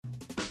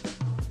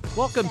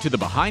Welcome to the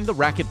Behind the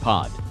Racket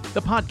Pod,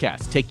 the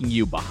podcast taking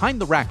you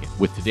behind the racket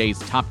with today's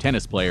top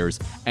tennis players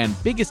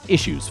and biggest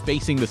issues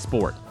facing the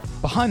sport.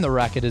 Behind the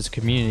Racket is a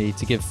community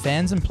to give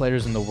fans and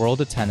players in the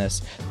world of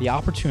tennis the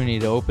opportunity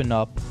to open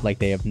up like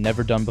they have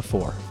never done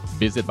before.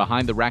 Visit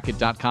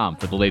BehindTheRacket.com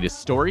for the latest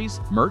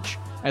stories, merch,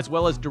 as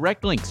well as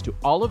direct links to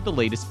all of the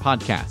latest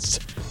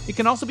podcasts. It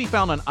can also be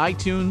found on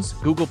iTunes,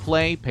 Google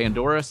Play,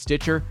 Pandora,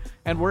 Stitcher,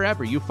 and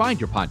wherever you find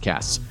your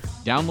podcasts.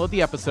 Download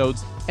the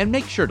episodes and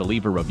make sure to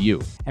leave a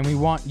review. And we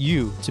want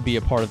you to be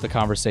a part of the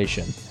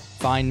conversation.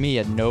 Find me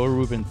at Noah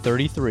Rubin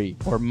 33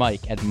 or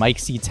Mike at Mike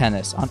C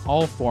Tennis on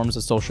all forms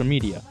of social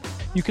media.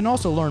 You can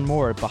also learn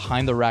more at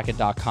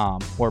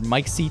BehindTheRacket.com or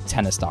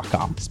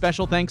MikeCTennis.com.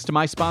 Special thanks to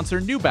my sponsor,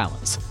 New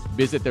Balance.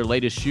 Visit their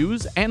latest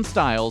shoes and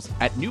styles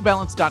at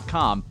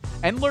NewBalance.com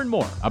and learn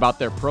more about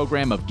their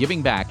program of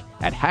giving back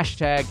at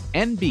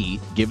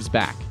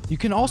 #NBGivesBack. You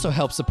can also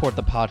help support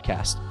the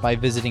podcast by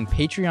visiting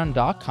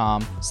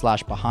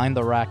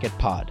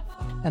patreon.com/BehindTheRacketPod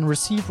and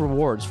receive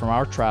rewards from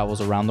our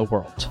travels around the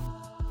world.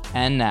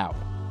 And now,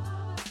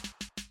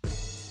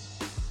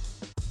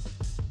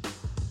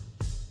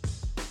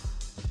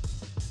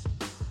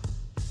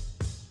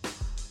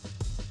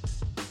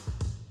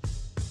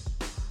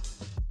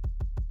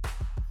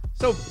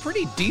 So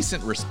pretty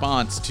decent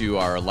response to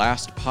our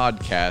last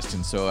podcast,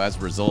 and so as a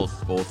result,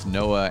 both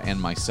Noah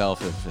and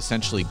myself have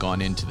essentially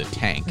gone into the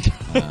tank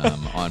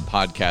on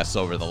podcasts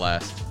over the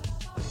last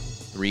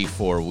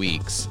 3-4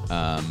 weeks.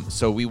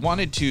 So we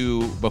wanted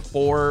to,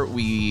 before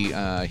we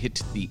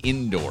hit the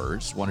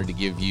indoors, wanted to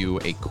give you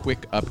a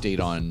quick update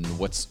on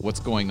what's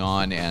going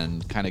on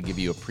and kind of give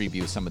you a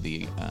preview of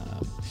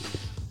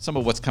some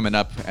of what's coming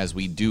up as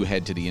we do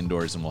head to the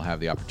indoors, and we'll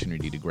have the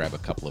opportunity to grab a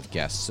couple of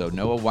guests. So,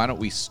 Noah, why don't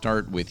we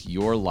start with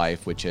your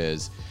life, which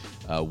has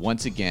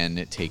once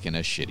again taken a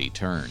shitty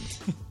turn.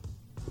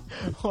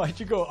 Why'd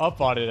you go up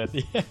on it at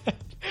the end?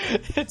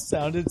 It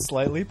sounded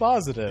slightly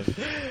positive.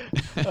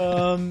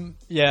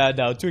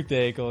 Tweaked the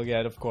ankle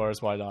again, of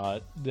course. Why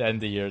not? End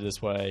the year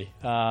this way.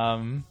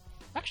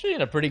 Actually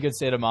in a pretty good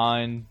state of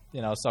mind.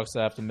 You know, sucks to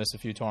have to miss a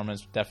few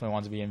tournaments. Definitely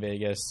want to be in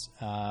Vegas.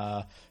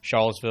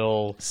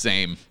 Charlottesville.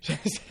 Same.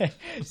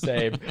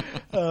 Same.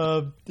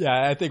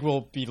 I think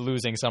we'll be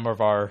losing some of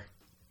our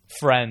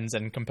friends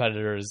and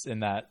competitors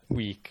in that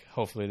week.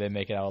 Hopefully they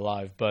make it out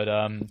alive. But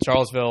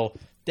Charlottesville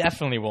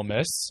definitely will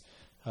miss.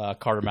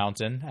 Carter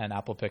Mountain and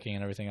apple picking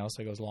and everything else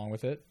that goes along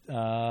with it.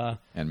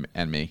 And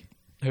me.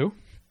 Who?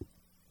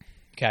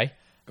 Okay.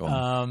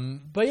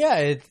 But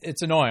yeah,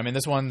 it's annoying. I mean,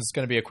 this one's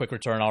going to be a quick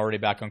return, already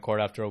back on court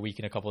after a week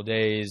and a couple of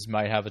days.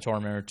 Might have a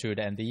tournament or two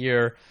to end the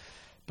year,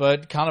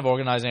 but kind of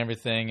organizing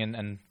everything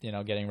and you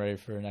know, getting ready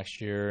for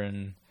next year.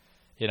 And,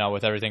 you know,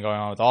 with everything going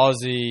on with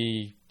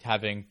Aussie,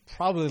 having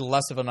probably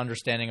less of an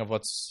understanding of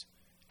what's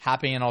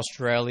happening in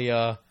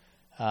Australia.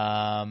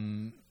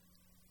 I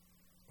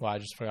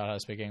just forgot how to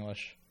speak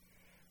English.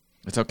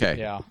 It's okay.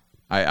 Yeah.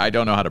 I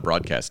don't know how to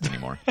broadcast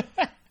anymore.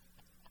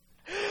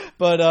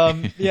 But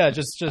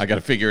just I got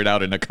to figure it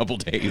out in a couple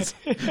days.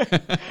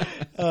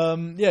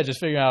 Just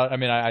figuring out. I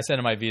mean, I sent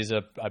in my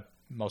visa. I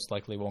most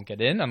likely won't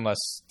get in unless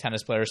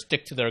tennis players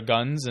stick to their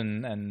guns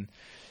and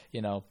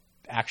you know,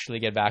 actually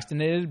get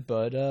vaccinated.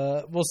 But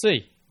we'll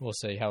see. We'll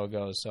see how it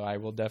goes. So I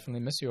will definitely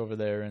miss you over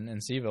there in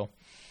Seaville.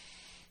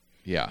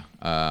 Yeah.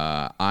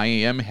 I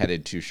am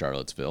headed to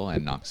Charlottesville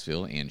and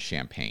Knoxville and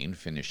Champaign.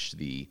 Finished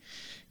the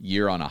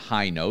year on a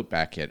high note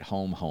back at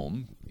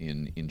home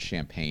in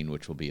Champaign,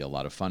 which will be a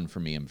lot of fun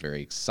for me. I'm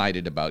very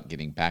excited about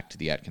getting back to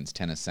the Atkins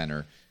Tennis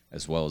Center,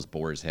 as well as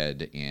Boar's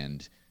Head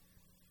and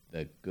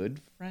the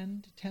Good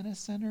Friend Tennis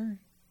Center.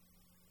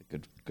 The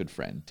Good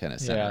Friend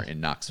Tennis Center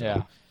in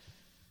Knoxville.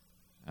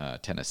 Yeah.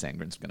 Tennis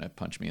Sangren's going to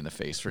punch me in the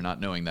face for not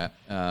knowing that.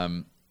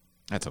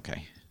 That's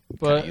okay.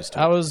 But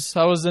how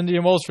was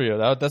Indian Wells for you?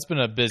 That's been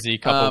a busy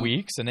couple of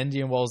weeks, and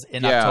Indian Wells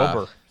in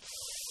October.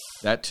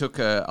 That took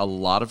a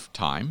lot of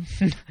time.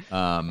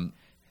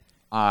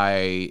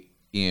 I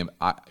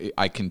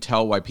can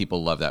tell why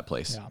people love that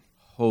place. Yeah.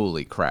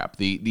 Holy crap.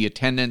 The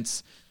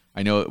attendance,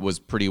 I know it was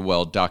pretty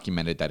well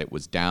documented that it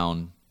was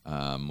down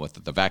with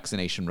the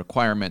vaccination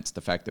requirements,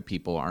 the fact that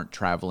people aren't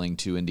traveling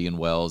to Indian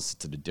Wells.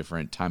 It's at a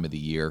different time of the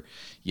year.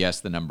 Yes,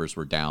 the numbers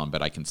were down,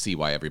 but I can see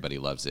why everybody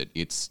loves it.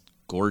 It's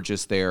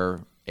gorgeous there.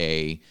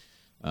 The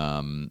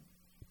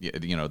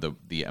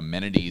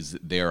amenities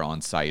there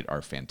on site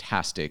are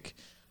fantastic.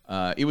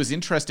 It was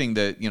interesting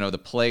that, you know, the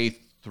play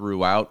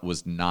throughout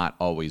was not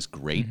always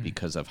great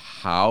because of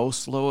how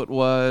slow it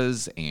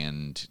was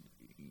and,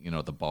 you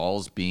know, the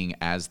balls being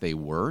as they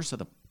were. So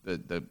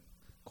the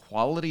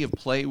quality of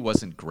play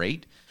wasn't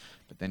great.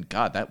 But then,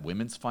 God, that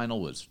women's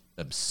final was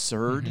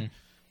absurd.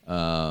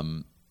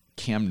 Cam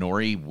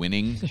Norrie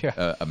winning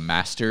a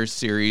Masters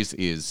series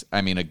is, I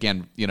mean,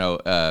 again, you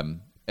know,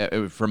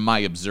 from my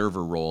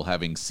observer role,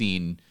 having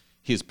seen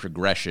his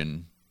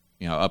progression,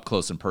 you know, up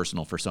close and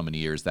personal for so many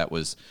years, that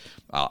was,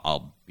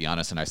 I'll be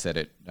honest, and I've said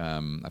it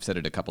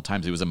a couple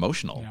times, it was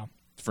emotional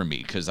for me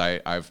because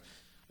I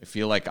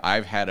feel like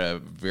I've had a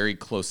very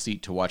close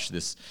seat to watch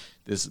this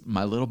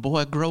my little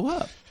boy grow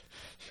up.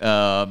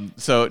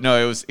 So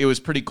no, it was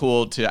pretty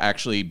cool to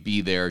actually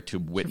be there to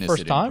witness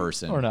First it time, in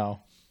person. or no?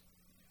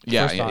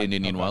 Yeah, in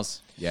Indian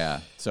Wells. Yeah.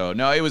 So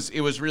no, it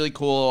was really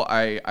cool.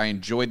 I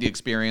enjoyed the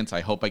experience.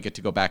 I hope I get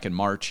to go back in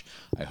March.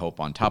 I hope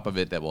on top of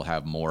it that we'll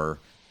have more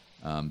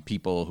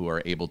people who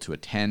are able to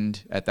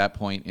attend at that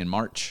point in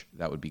March.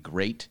 That would be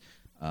great.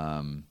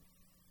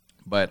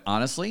 But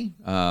honestly,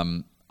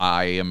 I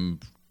am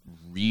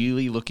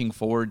really looking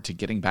forward to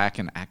getting back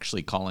and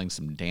actually calling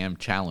some damn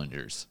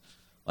challengers.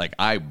 Like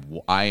I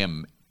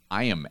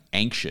am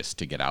anxious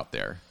to get out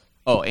there.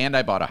 Oh, and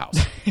I bought a house.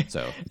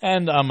 So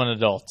and I'm an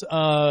adult.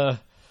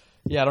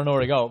 Yeah, I don't know where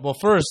to go. Well,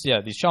 first,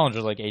 yeah, these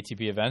challengers like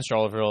ATP events.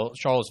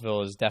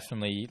 Charlottesville is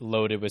definitely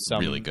loaded with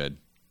some really good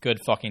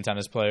fucking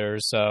tennis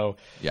players. So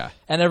yeah,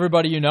 and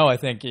everybody I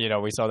think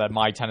we saw that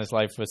My Tennis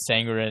Life with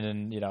Sangren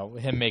and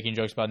him making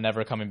jokes about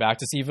never coming back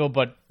to Seville,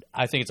 but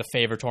I think it's a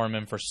favorite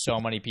tournament for so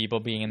many people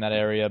being in that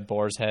area.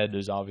 Boar's Head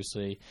is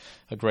obviously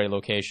a great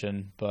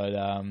location, but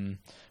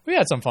we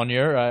had some fun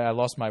here. I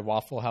lost my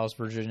Waffle House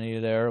virginity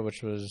there,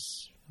 which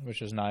was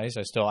nice.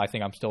 I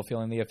think I'm still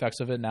feeling the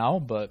effects of it now,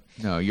 but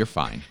no, you're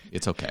fine.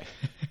 It's okay.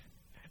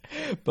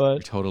 But you're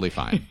totally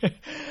fine.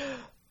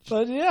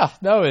 But yeah,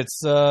 no,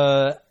 it's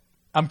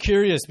I'm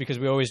curious because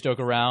we always joke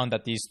around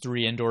that these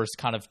 3 indoors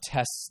kind of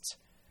test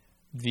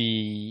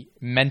the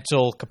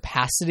mental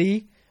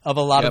capacity of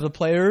a lot of the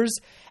players.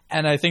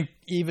 And I think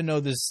even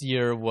though this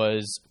year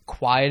was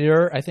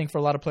quieter, I think for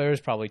a lot of players,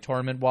 probably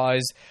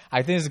tournament-wise,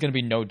 I think this is going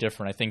to be no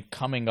different. I think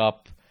coming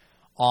up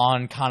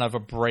on kind of a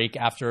break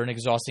after an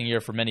exhausting year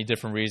for many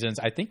different reasons,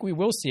 I think we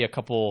will see a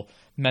couple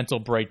mental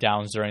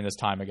breakdowns during this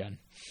time again.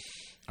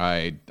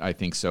 I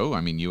think so.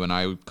 I mean, you and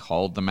I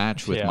called the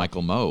match with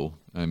Michael Moe.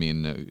 I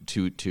mean,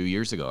 2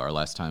 years ago, our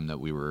last time that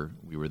we were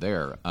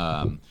there.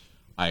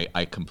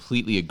 I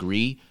completely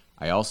agree.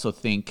 I also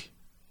think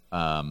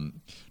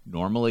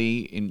normally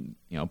in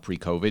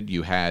pre-COVID,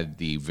 you had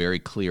the very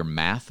clear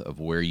math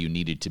of where you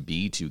needed to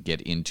be to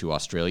get into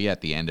Australia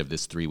at the end of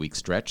this 3-week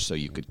stretch, so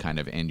you could kind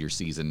of end your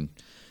season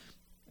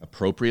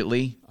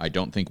appropriately. I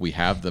don't think we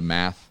have the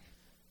math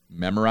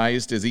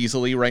memorized as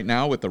easily right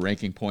now with the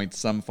ranking points,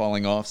 some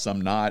falling off,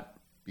 some not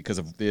because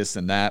of this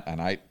and that,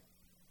 and I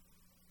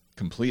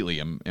completely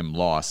am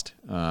lost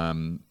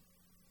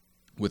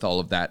with all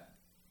of that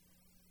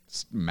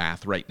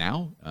math right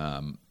now.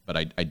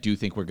 But I do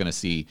think we're going to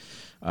see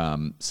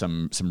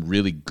some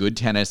really good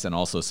tennis and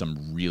also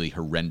some really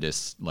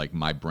horrendous, like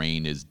my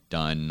brain is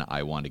done,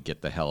 I want to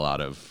get the hell out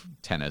of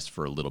tennis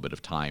for a little bit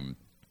of time.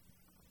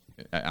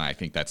 And I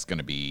think that's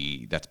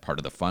part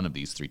of the fun of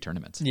these 3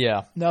 tournaments.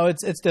 Yeah, no,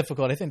 it's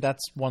difficult. I think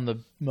that's one of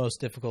the most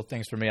difficult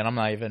things for me. And I'm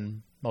not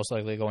even most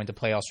likely going to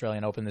play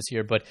Australian Open this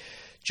year, but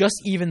just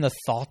even the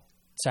thought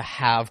to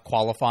have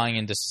qualifying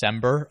in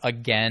December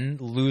again,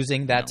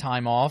 losing that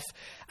time off,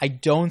 I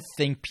don't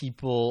think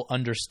people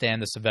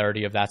understand the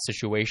severity of that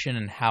situation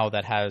and how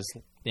that has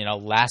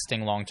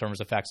lasting long-term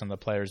effects on the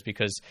players,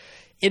 because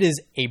it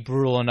is a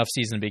brutal enough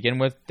season to begin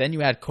with. Then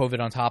you add COVID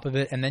on top of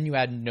it, and then you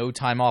add no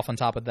time off on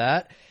top of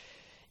that.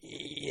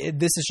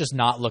 This is just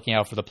not looking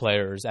out for the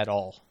players at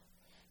all.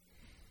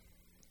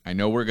 I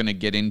know we're going to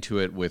get into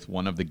it with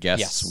one of the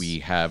guests we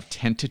have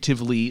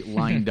tentatively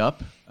lined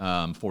up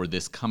for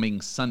this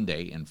coming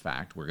Sunday. In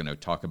fact, we're going to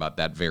talk about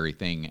that very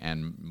thing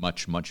and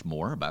much, much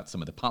more about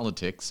some of the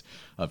politics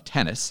of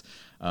tennis.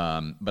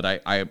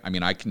 But I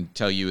mean, I can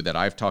tell you that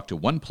I've talked to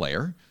one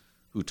player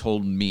who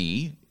told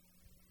me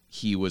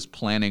he was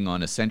planning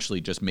on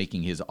essentially just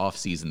making his off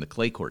season the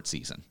clay court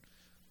season.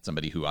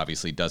 Somebody who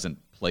obviously doesn't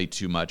play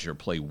too much or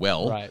play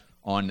well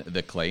on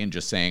the clay, and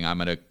just saying, I'm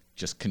going to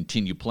just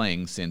continue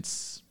playing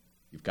since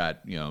you've got,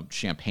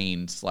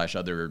 Champagne /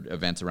 other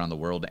events around the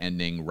world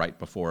ending right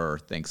before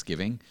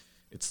Thanksgiving.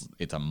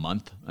 It's a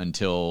month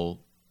until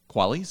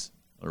qualies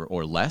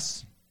or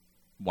less.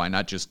 Why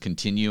not just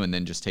continue and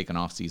then just take an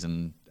off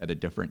season at a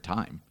different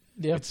time?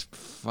 Yeah. It's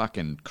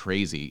fucking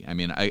crazy. I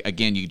mean,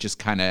 again, you just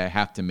kind of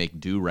have to make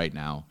do right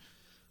now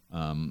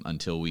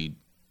until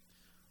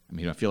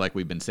I feel like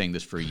we've been saying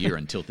this for a year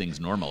until things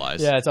normalize.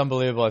 Yeah, it's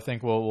unbelievable. I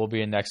think we'll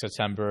be in next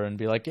September and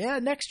be like, yeah,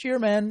 next year,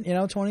 man,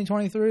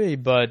 2023.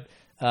 But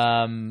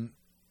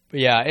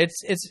yeah,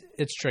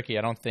 it's tricky.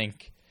 I don't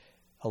think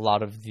a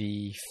lot of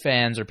the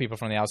fans or people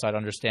from the outside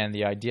understand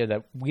the idea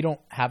that we don't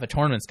have a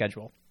tournament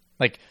schedule.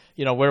 Like,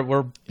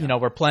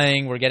 we're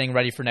playing, we're getting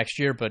ready for next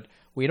year, but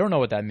we don't know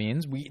what that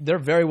means. There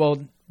very well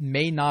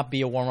may not be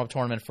a warm-up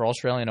tournament for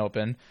Australian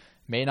Open,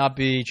 may not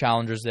be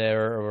challengers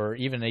there or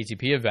even an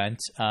ATP event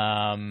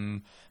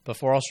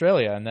before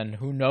Australia. And then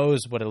who knows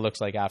what it looks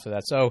like after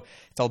that. So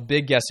it's a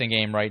big guessing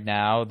game right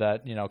now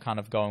that, kind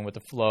of going with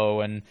the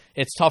flow. And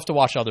it's tough to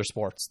watch other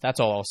sports.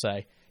 That's all I'll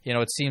say.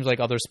 It seems like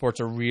other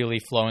sports are really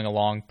flowing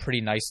along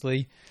pretty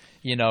nicely,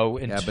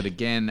 but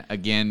again,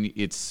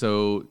 it's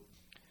so...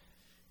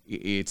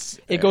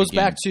 It goes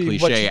back to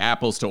cliche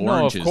apples to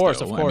oranges. No,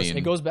 of course.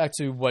 It goes back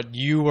to what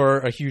you were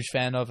a huge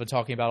fan of and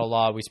talking about a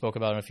lot. We spoke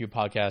about it in a few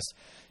podcasts.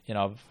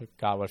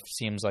 God, what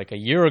seems like a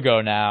year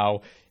ago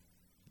now.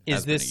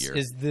 Is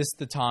this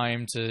the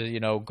time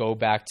to, go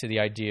back to the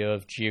idea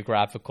of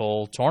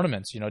geographical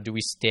tournaments? Do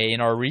we stay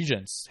in our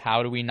regions?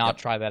 How do we not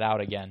try that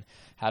out again?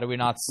 How do we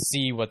not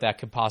see what that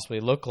could possibly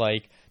look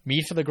like?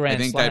 Meet for the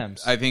Grand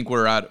Slams. I think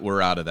we're out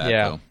of that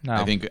though. No.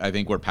 I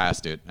think we're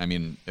past it. I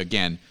mean,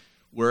 again,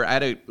 we're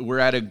at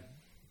a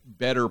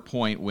better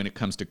point when it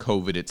comes to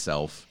COVID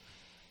itself.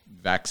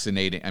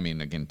 Vaccinating. I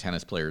mean, again,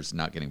 tennis players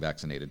not getting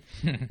vaccinated.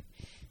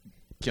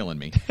 Killing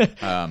me.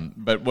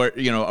 But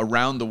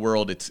around the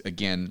world, it's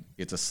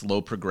a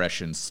slow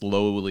progression,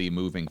 slowly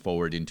moving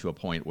forward into a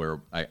point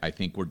where I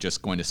think we're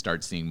just going to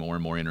start seeing more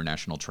and more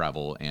international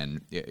travel.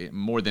 And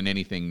more than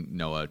anything,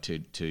 Noah,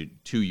 to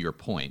your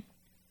point,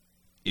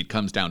 it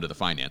comes down to the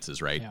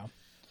finances, right?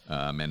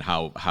 Yeah. And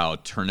how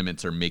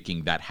tournaments are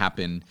making that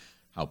happen,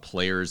 how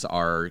players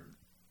are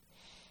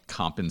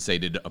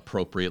compensated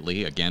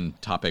appropriately. Again,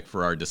 topic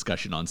for our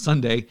discussion on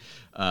Sunday.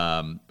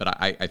 But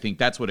I think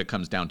that's what it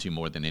comes down to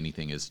more than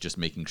anything, is just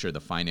making sure the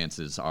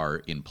finances are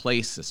in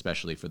place,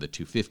 especially for the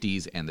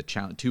 250s and the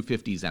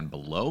 250s and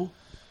below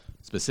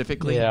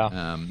specifically.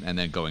 Yeah. And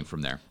then going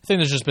from there. I think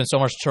there's just been so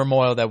much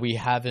turmoil that we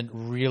haven't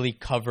really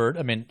covered.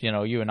 I mean,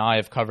 you and I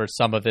have covered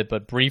some of it,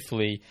 but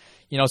briefly,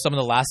 some of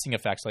the lasting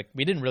effects. Like,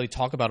 we didn't really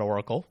talk about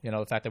Oracle,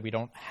 the fact that we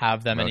don't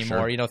have them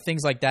anymore, sure.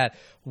 Things like that.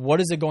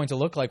 What is it going to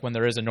look like when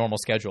there is a normal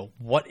schedule?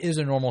 What is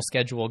a normal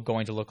schedule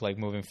going to look like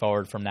moving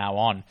forward from now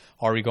on?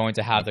 Are we going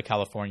to have the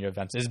California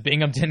events? Is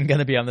Binghamton going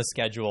to be on the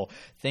schedule?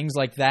 Things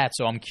like that.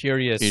 So I'm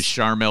curious. Is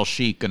Sharm el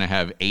Sheikh going to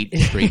have 8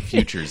 straight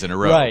futures in a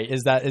row? Right.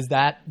 Is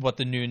that what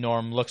the new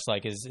norm looks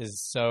like?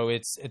 So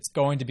it's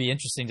going to be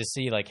interesting to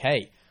see, like,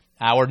 hey,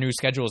 our new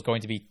schedule is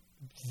going to be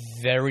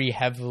very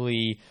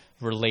heavily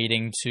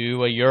relating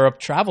to a Europe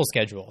travel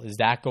schedule. Is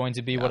that going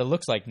to be what it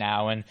looks like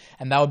now? And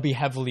that would be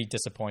heavily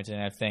disappointing.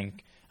 I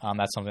think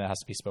that's something that has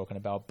to be spoken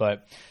about.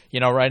 But,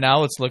 right now,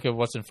 let's look at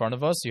what's in front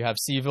of us. You have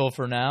Seville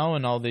for now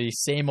and all the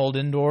same old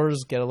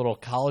indoors. Get a little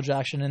college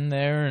action in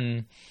there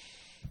and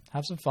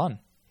have some fun.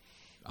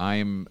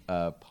 I'm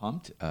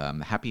pumped.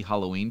 Happy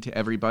Halloween to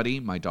everybody.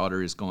 My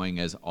daughter is going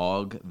as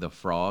Og the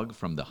Frog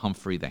from the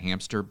Humphrey the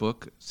Hamster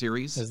book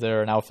series. Is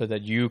there an outfit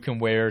that you can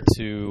wear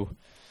to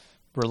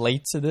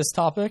relate to this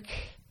topic?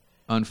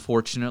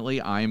 Unfortunately,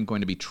 I am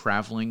going to be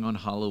traveling on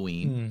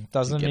Halloween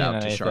to get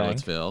out to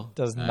Charlottesville.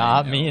 Does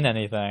not mean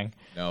anything.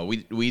 No,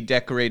 we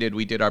decorated.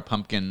 We did our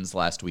pumpkins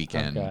last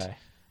weekend. Okay.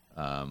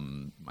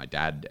 My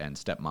dad and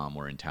stepmom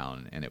were in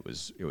town, and it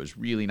was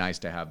really nice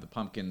to have the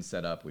pumpkins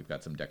set up. We've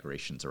got some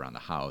decorations around the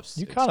house.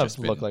 You kind of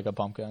look like a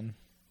pumpkin.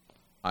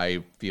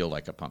 I feel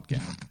like a pumpkin.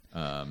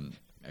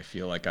 I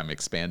feel like I'm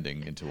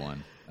expanding into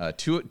one.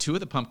 Two of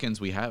the pumpkins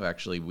we have,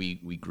 actually,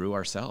 we grew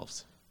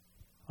ourselves.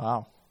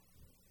 Wow.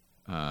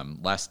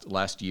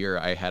 Last year,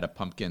 I had a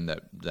pumpkin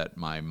that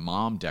my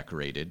mom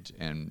decorated,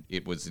 and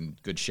it was in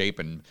good shape,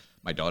 and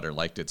my daughter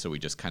liked it, so we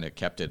just kind of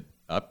kept it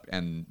up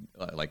and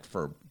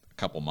for a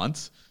couple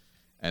months,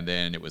 and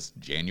then it was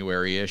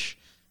January-ish,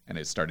 and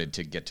it started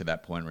to get to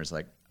that point where it's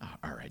like, oh,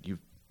 all right,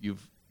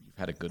 you've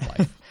had a good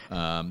life.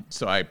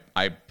 So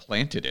I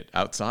planted it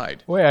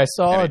outside. Wait, I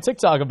saw a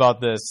TikTok about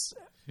this.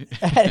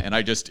 And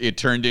it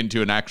turned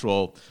into an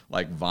actual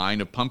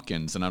vine of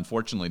pumpkins. And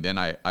unfortunately, then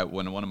I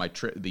when one of my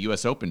the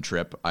U.S. Open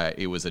trip,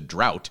 it was a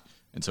drought,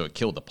 and so it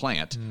killed the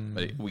plant.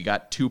 But we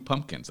got 2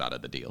 pumpkins out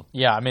of the deal.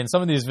 Yeah, I mean,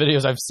 some of these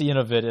videos I've seen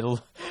of it,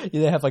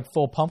 they have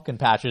full pumpkin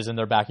patches in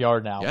their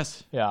backyard now.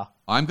 Yes. Yeah.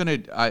 I'm gonna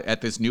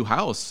at this new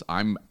house.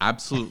 I'm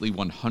absolutely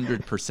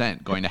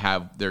 100% going to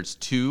have. There's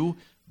 2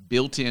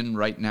 built in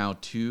right now,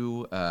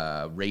 2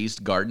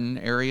 raised garden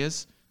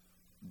areas.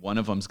 One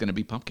of them is going to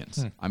be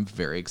pumpkins. I'm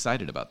very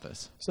excited about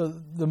this. So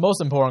the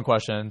most important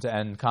question to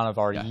end kind of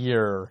our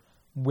year,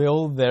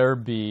 will there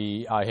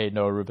be I Hate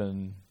Noah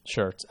Rubin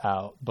shirts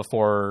out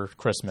before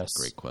Christmas?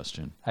 Great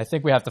question. I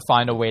think we have to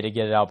find a way to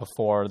get it out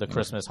before the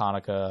Christmas,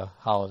 Hanukkah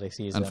holiday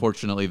season.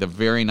 Unfortunately, the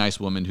very nice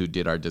woman who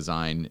did our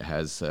design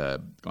has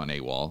gone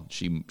AWOL.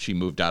 She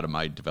moved out of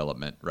my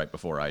development right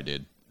before I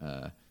did.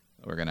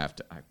 We're going to have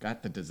to – I've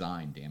got the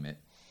design, damn it.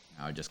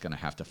 Now I'm just going to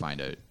have to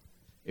find a –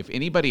 if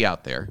anybody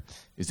out there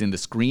is in the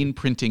screen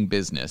printing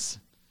business,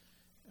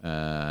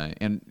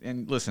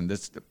 and listen,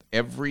 this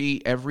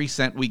every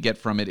cent we get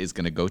from it is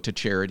going to go to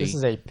charity. This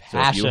is a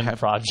passion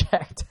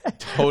project.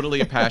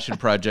 Totally a passion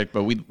project,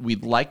 but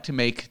we'd like to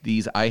make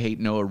these I Hate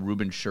Noah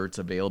Rubin shirts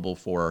available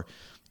for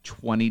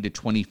 $20 to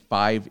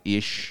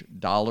 $25-ish,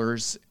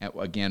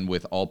 again,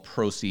 with all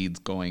proceeds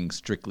going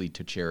strictly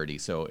to charity.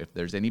 So if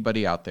there's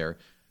anybody out there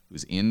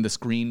who's in the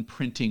screen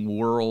printing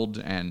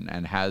world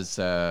and has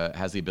the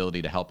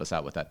ability to help us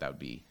out with that would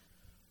be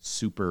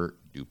super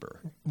duper.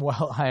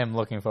 Well, I am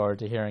looking forward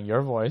to hearing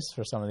your voice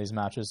for some of these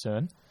matches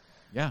soon.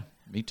 Yeah,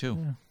 me too.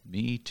 Yeah.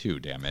 Me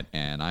too, damn it.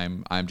 And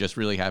I'm just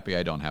really happy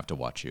I don't have to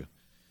watch you.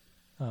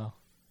 Oh.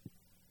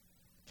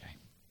 Okay.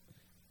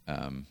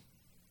 That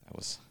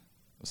was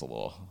a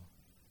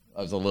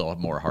little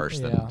more harsh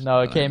than no,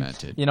 it came. I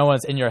meant it. When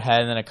it's in your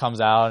head and then it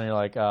comes out and you're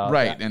like,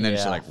 right, and then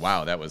it's like,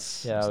 wow, that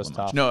was tough.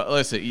 Much. No,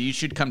 listen, you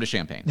should come to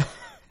Champaign.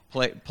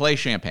 Play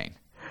Champaign.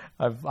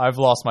 I've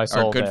lost my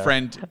soul. Our good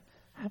friend,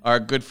 our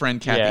good friend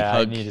Kathy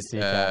Hug I need to see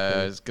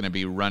Kathy. is going to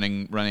be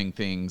running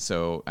things.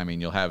 So I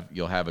mean, you'll have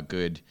a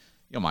good.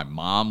 My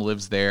mom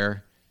lives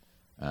there.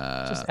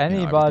 Just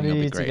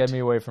anybody to get me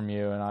away from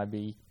you, and I'd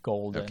be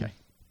golden. Okay.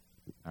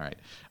 All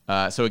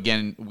right. So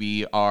again,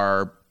 we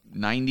are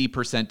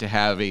 90% to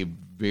have a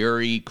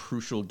very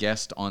crucial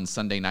guest on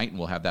Sunday night, and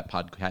we'll have that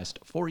podcast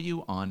for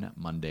you on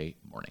Monday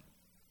morning.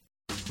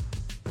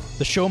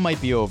 The show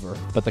might be over,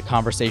 but the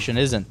conversation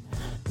isn't.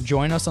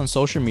 Join us on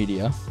social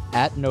media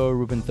at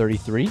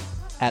NoahRubin33,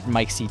 at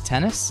Mike C.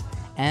 Tennis,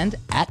 and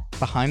at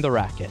Behind the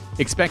Racket.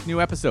 Expect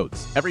new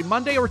episodes every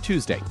Monday or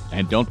Tuesday.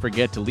 And don't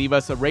forget to leave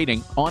us a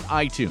rating on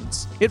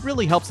iTunes. It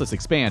really helps us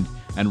expand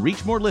and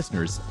reach more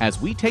listeners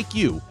as we take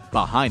you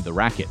behind the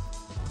racket.